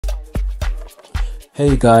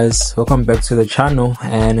Hey guys, welcome back to the channel,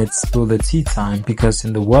 and it's still the tea time because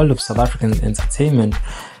in the world of South African entertainment,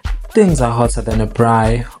 things are hotter than a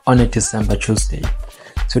braai on a December Tuesday.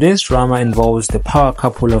 Today's drama involves the power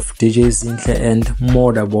couple of DJ Zinhle and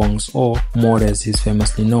Morda, or Morda as he's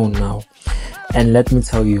famously known now. And let me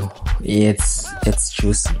tell you, it's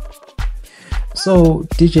juicy. So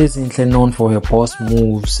DJ Zinhle, known for her boss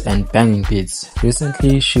moves and banging beats,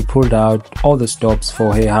 recently she pulled out all the stops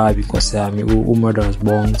for her hubby because Morda's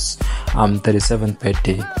bongs 37th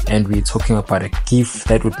birthday, and we're talking about a gift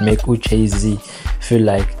that would make Jay-Z feel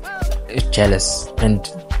like jealous, and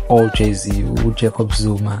all Jay-Z, Jacob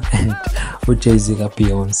Zuma and Jay-Z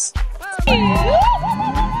Beyonce.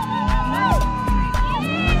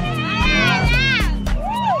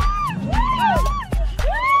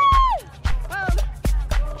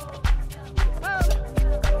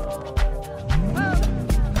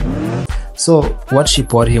 So what she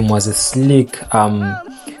bought him was a sleek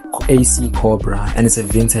AC Cobra, and it's a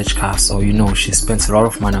vintage car, so she spent a lot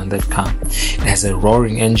of money on that car. It has a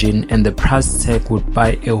roaring engine, and the price tag would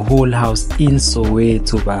buy a whole house in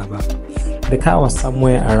Soweto, Baba. The car was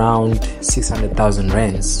somewhere around 600,000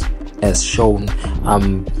 rands as shown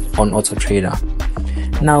on Auto Trader.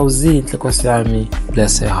 Now Zinhle,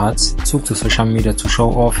 bless her heart, took to social media to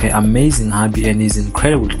show off her amazing hubby and his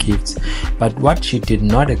incredible gifts, but what she did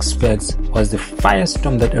not expect was the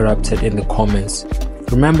firestorm that erupted in the comments.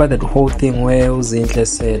 Remember that whole thing where Zinhle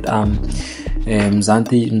said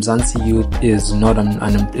Mzansi youth is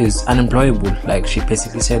unemployable? Like, she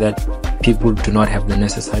basically said that people do not have the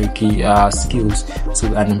necessary skills to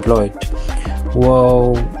be unemployed.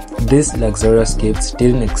 Well, this luxurious gift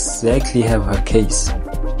didn't exactly have her case.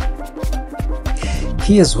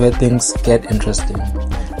 Here's where things get interesting.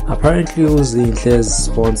 Apparently, Zinhle's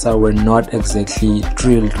sponsor were not exactly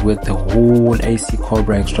thrilled with the whole AC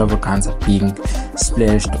Cobra extravaganza being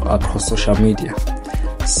splashed across social media.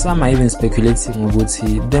 Some are even speculating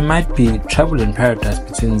about there might be trouble in paradise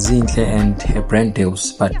between Zinhle and her brand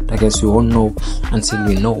deals, but I guess we won't know until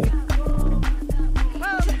we know.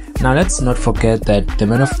 Now let's not forget that the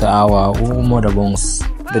man of the hour, Morda,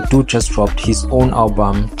 the dude just dropped his own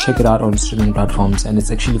album. Check it out on streaming platforms, and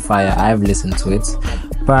it's actually fire. I've listened to it.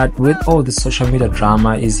 But with all the social media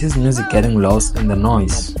drama, is his music getting lost in the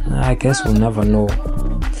noise? I guess we'll never know.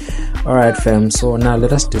 Alright fam, so now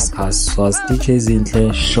let us discuss. Was DJ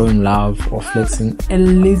Zinhle showing love or flexing a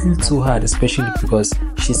little too hard, especially because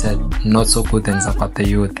she said not so good things about the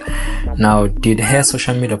youth? Now, did her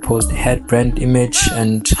social media post hurt brand image,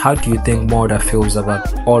 and how do you think Morda feels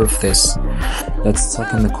about all of this? Let's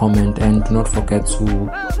talk in the comment, and do not forget to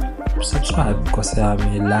subscribe, because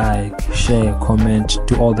like, share, comment,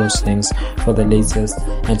 do all those things for the latest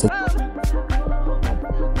entertainment.